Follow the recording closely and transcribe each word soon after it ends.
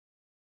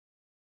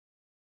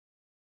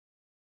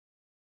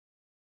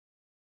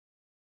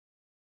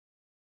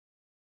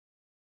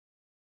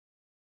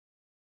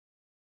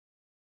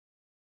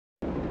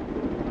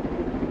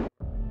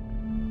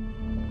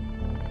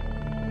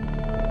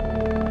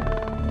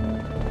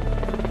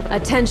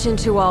Attention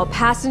to all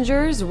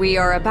passengers, we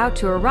are about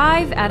to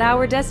arrive at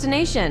our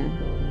destination.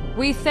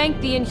 We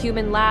thank the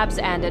Inhuman Labs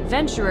and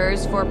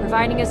adventurers for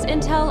providing us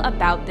intel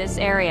about this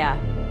area.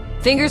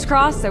 Fingers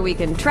crossed that we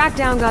can track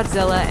down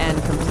Godzilla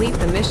and complete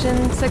the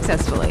mission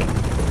successfully.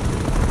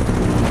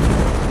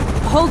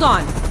 Hold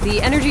on, the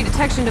energy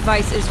detection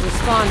device is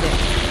responding.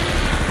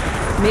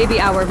 Maybe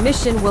our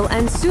mission will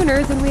end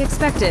sooner than we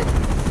expected.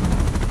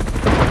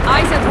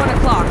 Eyes at 1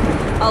 o'clock.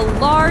 A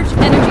large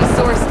energy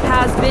source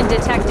has been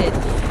detected.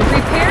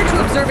 Prepare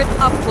to observe it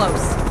up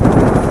close.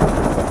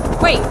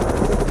 Wait!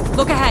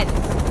 Look ahead.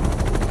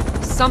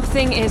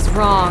 Something is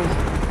wrong.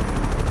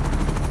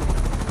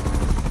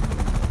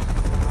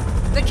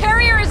 The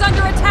carrier is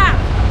under attack!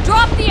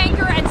 Drop the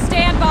anchor and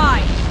stand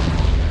by!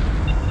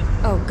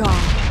 Oh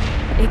god.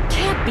 It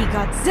can't be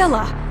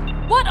Godzilla!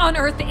 What on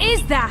earth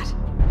is that?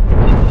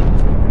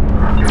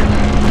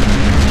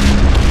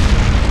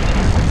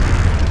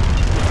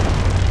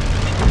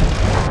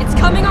 It's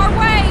coming our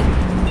way!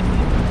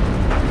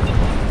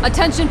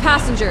 Attention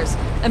passengers.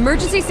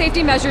 Emergency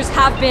safety measures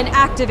have been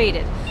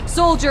activated.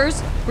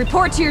 Soldiers,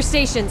 report to your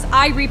stations.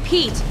 I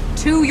repeat,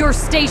 to your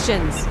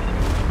stations.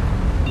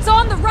 It's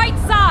on the right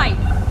side!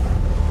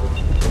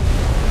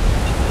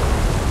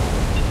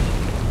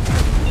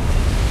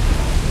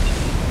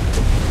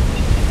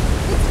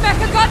 It's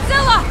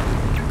Mechagodzilla!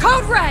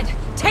 Code Red!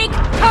 Take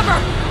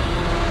cover!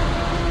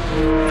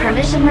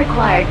 Permission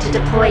required to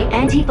deploy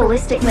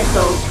anti-ballistic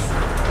missiles.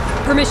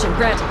 Permission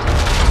granted.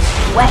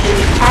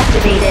 Weapons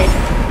activated.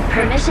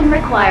 Permission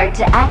required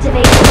to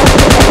activate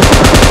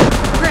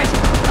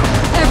Granted.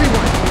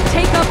 Everyone,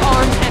 take up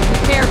arms and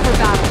prepare for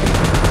battle.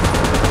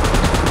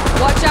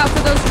 Watch out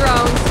for those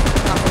drones.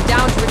 Knock them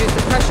down to reduce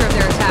the pressure of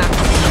their attacks.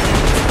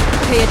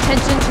 Pay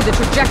attention to the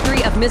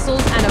trajectory of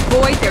missiles and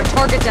avoid their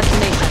target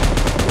destination.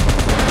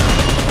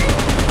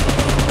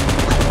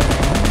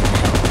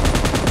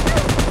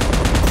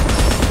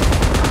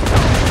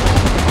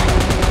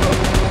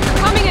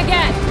 They're coming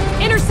again!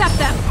 Intercept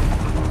them!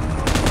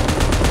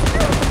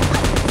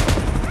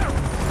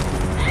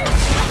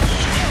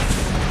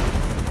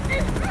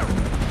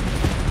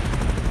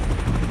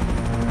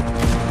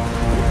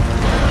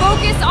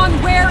 Focus on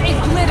where it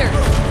glitters.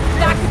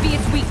 That could be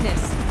its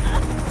weakness.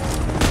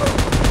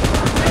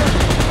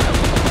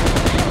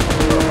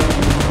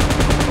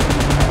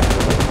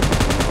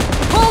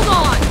 Hold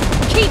on!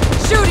 Keep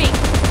shooting!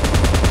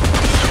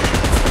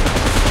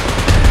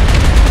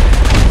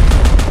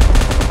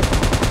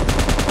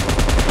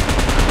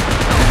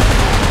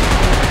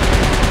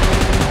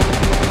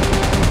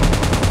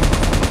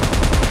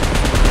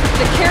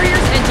 The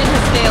carrier's engine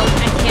has failed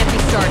and can't be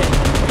started.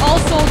 All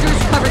soldiers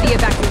cover the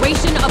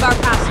evacuation of our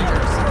passengers.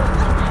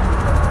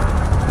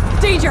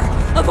 Danger!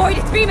 Avoid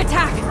its beam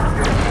attack!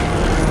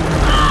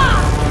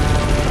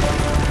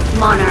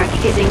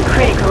 Monarch is in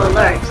critical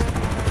alert.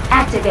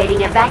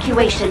 Activating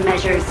evacuation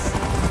measures.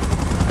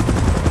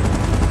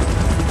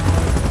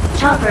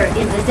 Chopper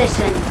in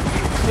position.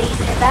 Please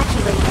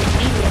evacuate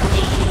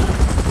immediately.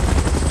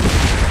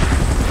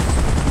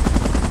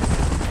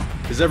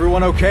 Is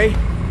everyone okay?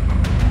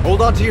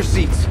 Hold on to your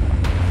seats.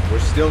 We're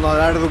still not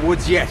out of the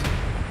woods yet.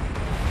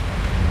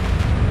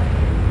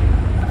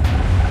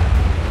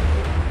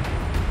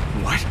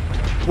 What?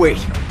 Wait.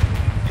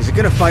 Is it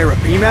gonna fire a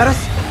beam at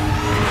us?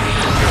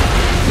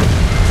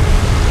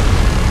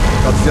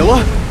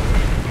 Godzilla?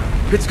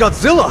 It's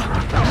Godzilla!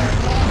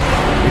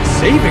 It's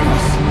saving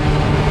us!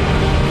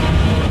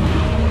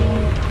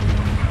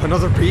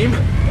 Another beam?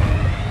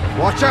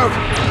 Watch out!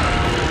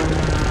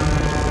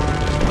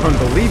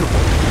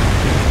 Unbelievable.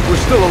 We're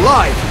still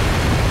alive!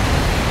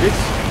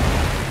 It's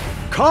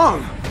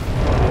Kong!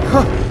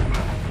 Huh.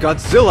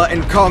 Godzilla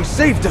and Kong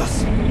saved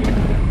us!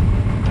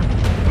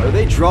 Are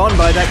they drawn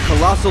by that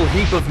colossal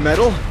heap of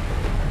metal?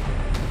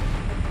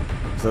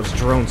 Those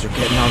drones are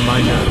getting on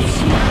my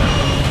nerves.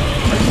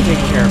 Let's take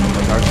care of them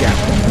with our gap.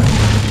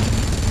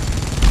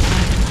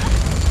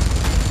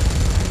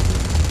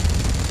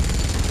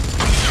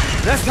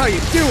 That's how you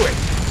do it!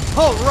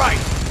 All right!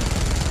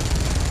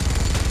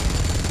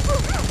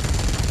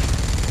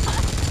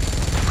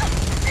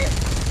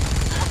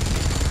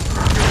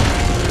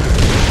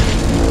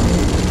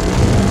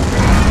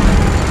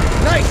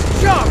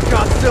 Nice job,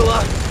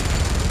 Godzilla!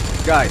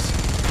 Guys,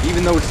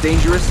 even though it's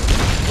dangerous,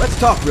 let's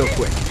talk real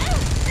quick.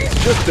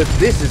 It's just that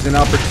this is an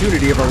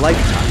opportunity of a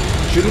lifetime.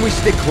 Shouldn't we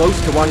stick close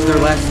to watch their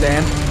last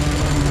stand?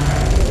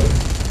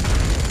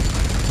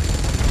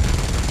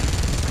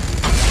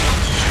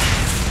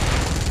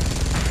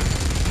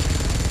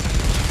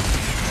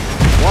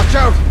 Watch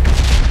out!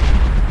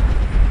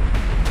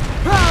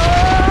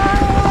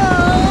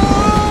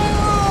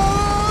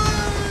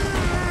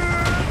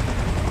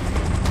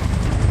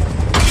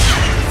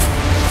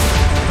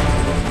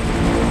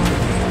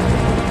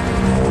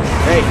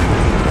 Hey,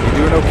 you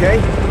doing okay?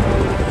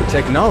 The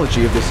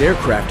technology of this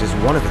aircraft is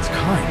one of its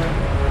kind.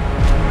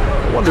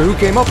 I wonder who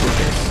came up with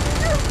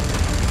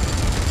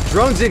this.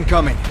 Drones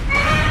incoming.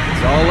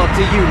 It's all up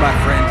to you, my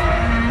friend.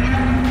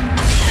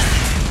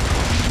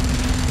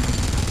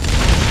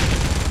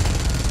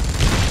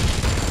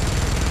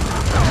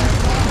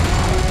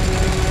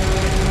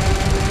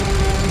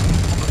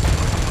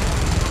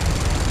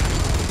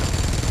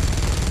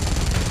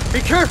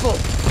 Careful!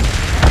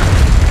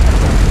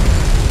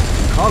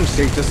 Kong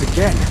saved us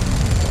again.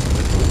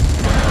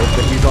 I hope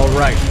that he's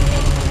alright.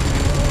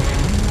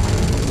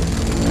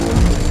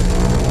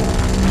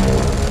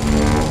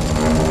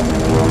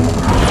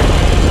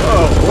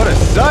 Oh, what a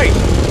sight!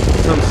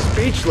 I'm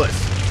speechless.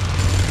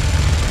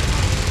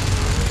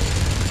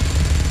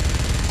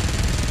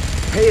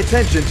 Pay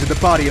attention to the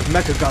body of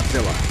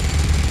Mechagodzilla.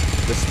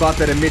 The spot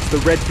that emits the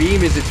red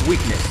beam is its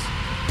weakness.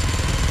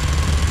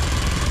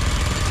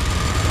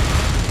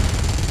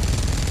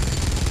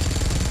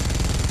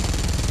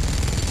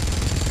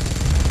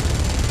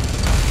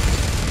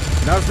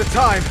 Now's the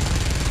time!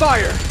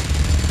 Fire!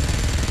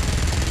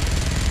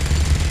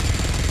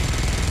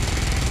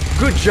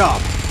 Good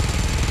job!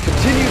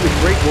 Continue the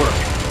great work.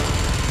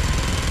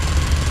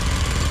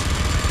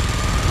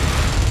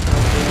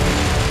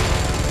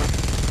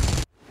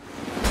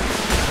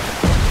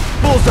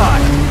 Bullseye!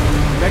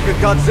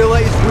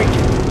 Mechagodzilla is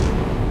weakened.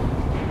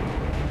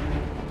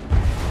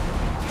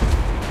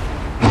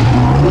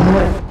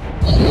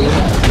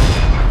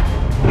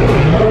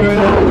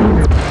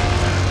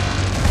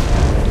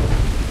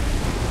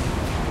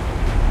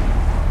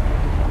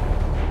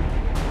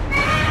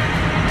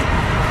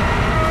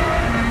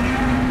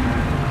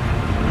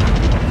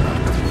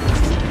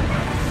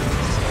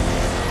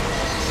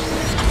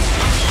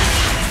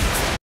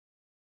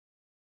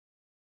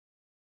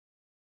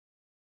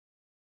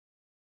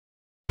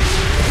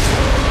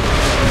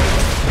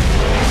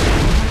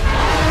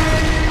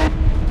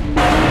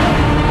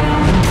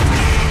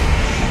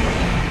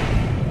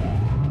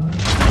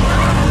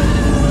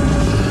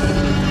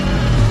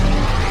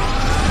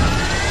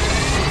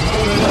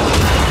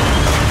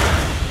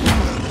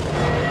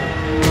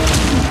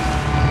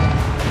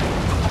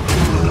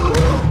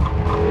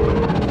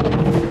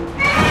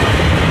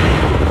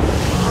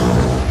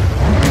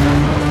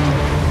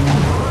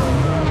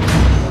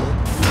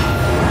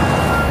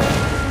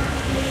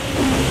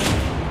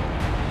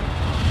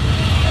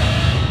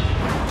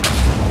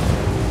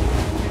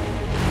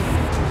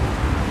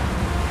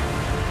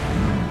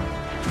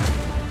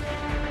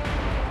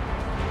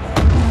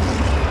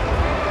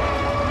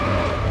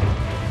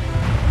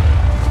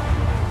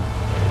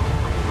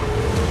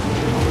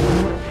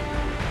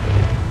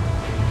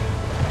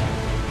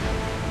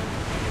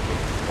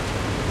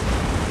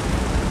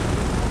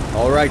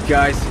 Alright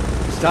guys,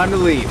 it's time to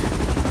leave.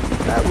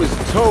 That was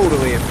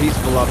totally a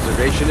peaceful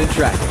observation and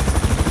tracking.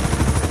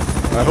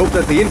 I hope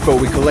that the info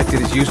we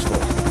collected is useful.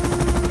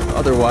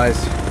 Otherwise,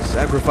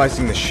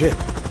 sacrificing the ship.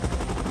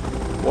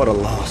 What a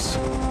loss.